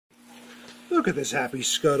Look at this happy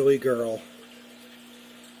scuttly girl.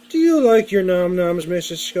 Do you like your nom-noms,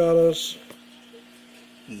 Mrs. Scuttles?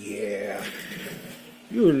 Yeah.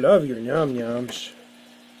 You love your nom-noms.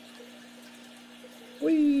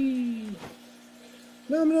 Whee!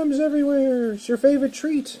 Nom-noms everywhere. It's your favorite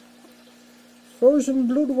treat. Frozen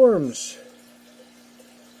bloodworms.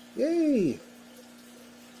 Yay!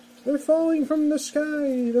 They're falling from the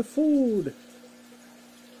sky, the food.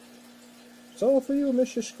 It's all for you,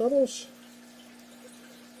 Mrs. Scuttles.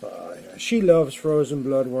 Yeah, she loves frozen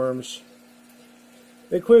bloodworms.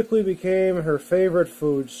 They quickly became her favorite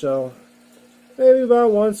food, so maybe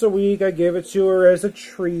about once a week I give it to her as a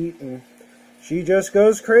treat, and she just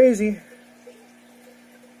goes crazy.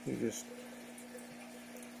 She just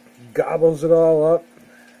gobbles it all up.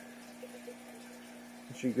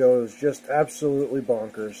 She goes just absolutely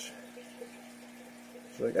bonkers.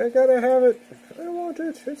 She's like, I gotta have it. I want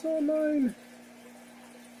it. It's all mine.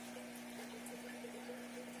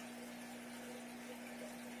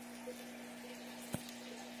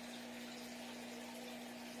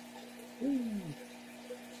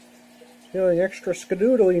 Feeling extra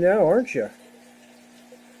skadoodly now, aren't you?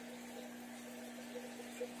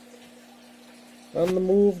 On the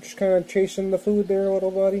move, just kind of chasing the food there,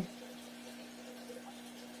 little buddy.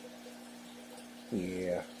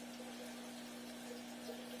 Yeah.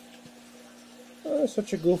 Oh,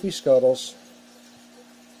 such a goofy Scuttles.